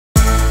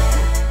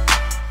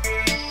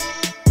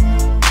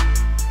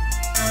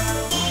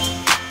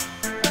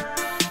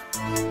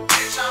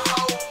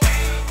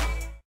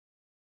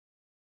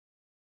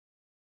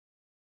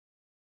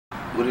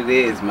it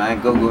is, man.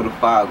 Go to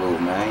Fargo,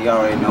 man. You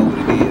already know what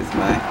it is,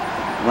 man.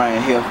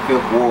 Right here,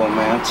 5th Ward,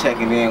 man. I'm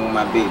checking in with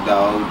my big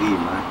dog, OD,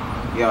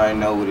 man. You already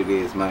know what it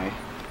is, man.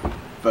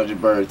 From the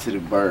bird to the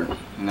bird.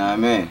 You know what I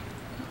mean?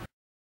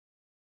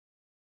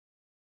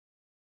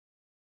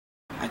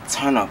 I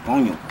turn up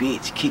on your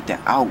bitch, kicked her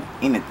out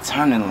in the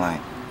turning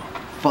line.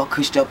 Fuck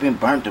pushed up and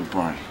burnt the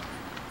brain.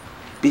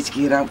 Bitch,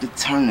 get out the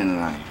turning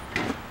line.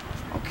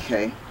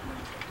 Okay.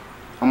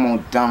 I'm on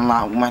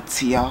download with my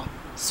T-off.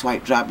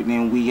 Swipe, drop it,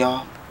 then we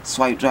off.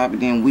 Swipe, drop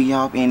it, then we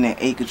off. In that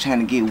acre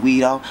trying to get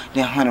weed off.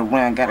 That 100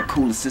 round got a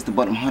cooler sister,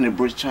 but them 100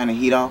 bricks trying to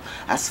heat off.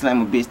 I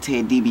slam a bitch,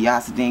 Ted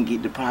DiBiase, then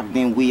get the profit,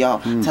 then we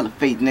off. Tell the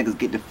fake niggas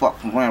get the fuck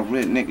from around,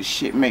 real niggas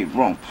shit make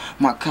room.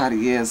 My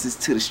Cartiers is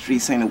to the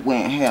streets, ain't a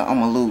way in hell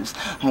I'ma lose.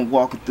 I'm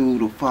walking through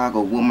the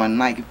Fargo with my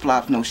Nike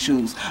flops, no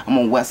shoes. I'm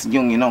on Western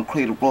Union on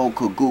Crater Road,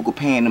 cause Google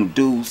paying them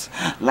dues.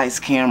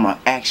 Lights, camera,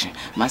 action.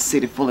 My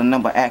city full of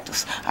number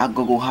actors. I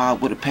go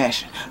hard with a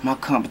passion. My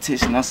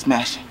competition, I'm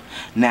smashing.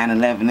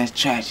 9/11, that's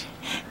tragic.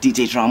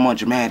 DJ drama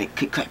dramatic.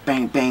 Click, clack,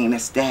 bang, bang,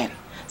 that's static.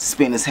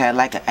 Spinners had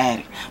like an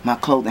addict. My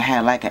clothing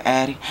had like an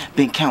addict.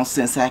 Been count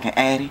since I can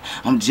add it.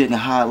 I'm jigging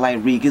hard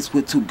like Regis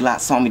with 2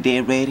 Glocks on me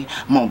dead ready.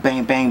 I'm on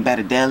bang bang by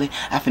the deli.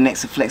 I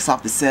finesse and flex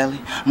off the celly.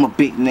 I'm a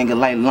big nigga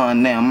like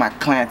Lon now. My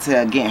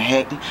clientele getting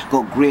hectic.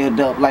 Go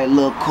grilled up like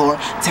Lil Core.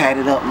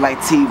 Tatted up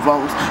like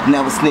T-Rose.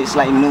 Never snitch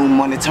like New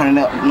Money. Turning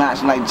up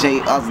notch like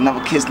J. Us.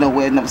 Never kiss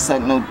nowhere. Never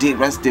suck no dick.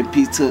 Rest in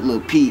peace to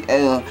Lil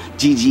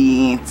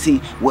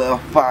PLGGNT. Well,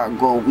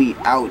 Fargo, we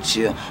out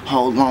here.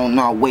 Hold on,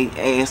 nah, wait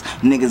ass.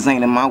 Niggas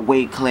ain't in my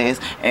weight class.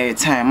 Every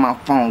time my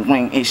phone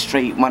ring, it's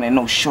straight money,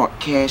 no short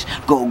cash.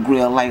 Go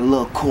grill like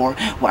Lil Core.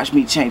 Watch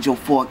me change your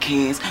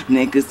forecast.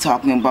 Niggas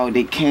talking about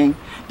they king.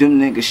 Them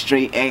niggas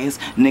straight ass.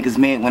 Niggas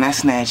mad when I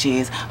snatch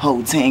ass.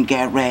 Whole team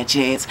got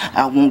ratchets.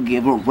 I won't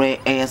give a red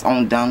ass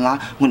on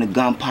Dunlop. When the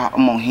gun pop,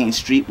 I'm on Hen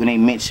Street. When they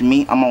mention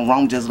me, I'm on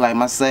wrong just like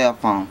my cell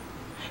phone.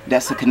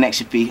 That's a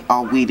connection fee,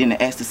 all weed in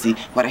the ecstasy.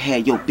 Why the hell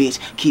your bitch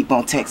keep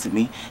on texting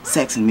me,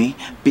 sexing me?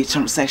 Bitch,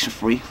 I'm section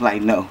free.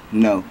 Like no.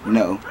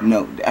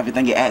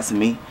 Everything you're asking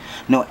me.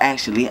 No,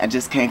 actually, I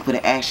just came for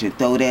the action.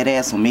 Throw that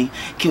ass on me.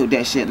 Kill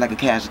that shit like a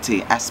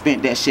casualty. I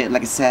spent that shit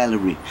like a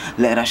salary.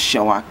 Let us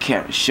show our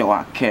carrots, show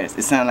our carrots.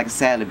 It sound like a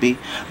salad, B.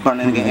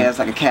 Burning nigga ass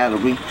like a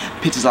calorie.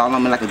 Pictures all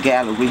on me like a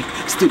gallery.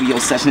 Studio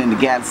session in the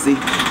galaxy.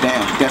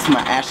 Damn, that's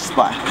my action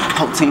spot.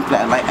 Whole team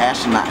flat like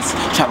astronauts.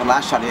 Travel, I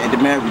shot it at the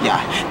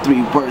Marriott.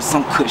 3 words,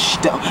 I'm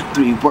cushed up.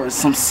 3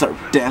 words, I'm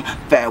surfed down.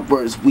 Fat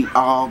words, we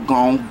all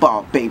gon'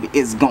 ball, baby.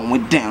 It's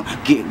going down.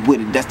 Get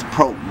with it, that's the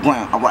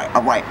program.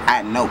 Alright,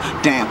 I know.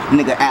 Damn,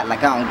 nigga act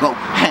like I don't go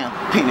ham.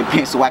 Pen and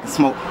pen so I can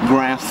smoke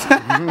grams.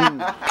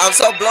 I'm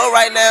so blow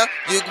right now,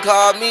 you can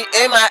call me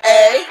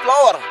MIA.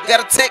 Florida. Got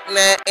a Tech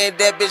 9 and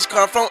that bitch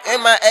come from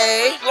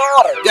MIA.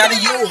 Florida. Got a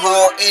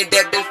U-Haul and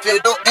that bitch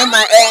filled on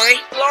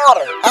MIA.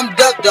 Florida. I'm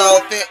Duck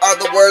Dog, in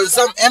other words,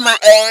 I'm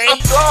MIA. I'm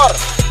Florida.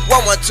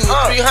 112,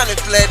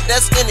 300 flat,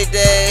 that's any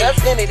day. That's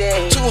any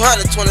day.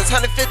 220s,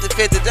 150,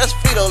 50, that's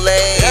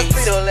Frito-Lay. That's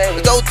Frito-Lay.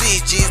 Those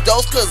DGs,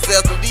 those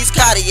Cazelles, these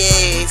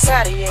Cartiers.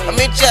 I'm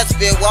in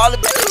Jacksonville, where all the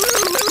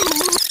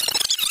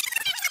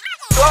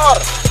Florida.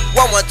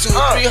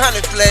 112,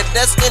 300 flat,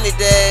 that's any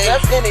day.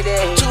 That's any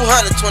day.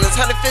 220s,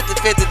 150,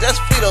 50, that's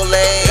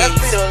Frito-Lay. That's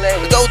Frito-Lay.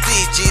 Those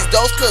DGs,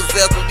 those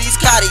Cazelles, these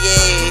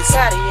Cartiers.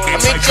 I'm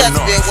in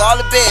Jacksonville, where all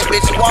the bad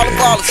bitches, where all the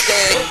ballers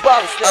stay.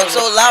 I'm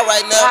so loud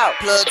right now,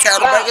 plug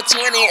tired to bring a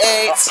 28.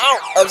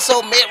 I'm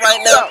so mid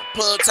right now,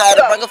 plug tired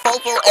to bring a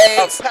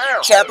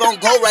 448. Trap on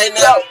go right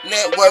now,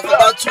 net worth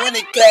about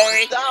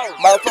 20K.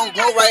 Mouth on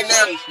go right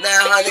now,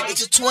 900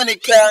 get you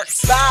 20K.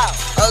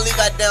 I'll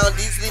leave out down,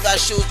 these Levi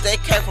shoes, they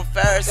came from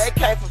Paris.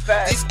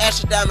 These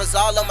Asher diamonds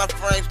all on my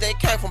frames, they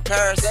came from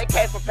Paris.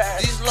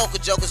 These local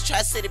jokers,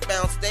 Tri-City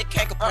bounce, they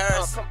can't compare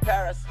us.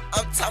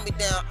 I'm Tommy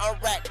down, I'm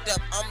racked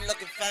up, I'm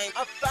looking famous.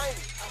 I'm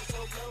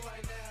so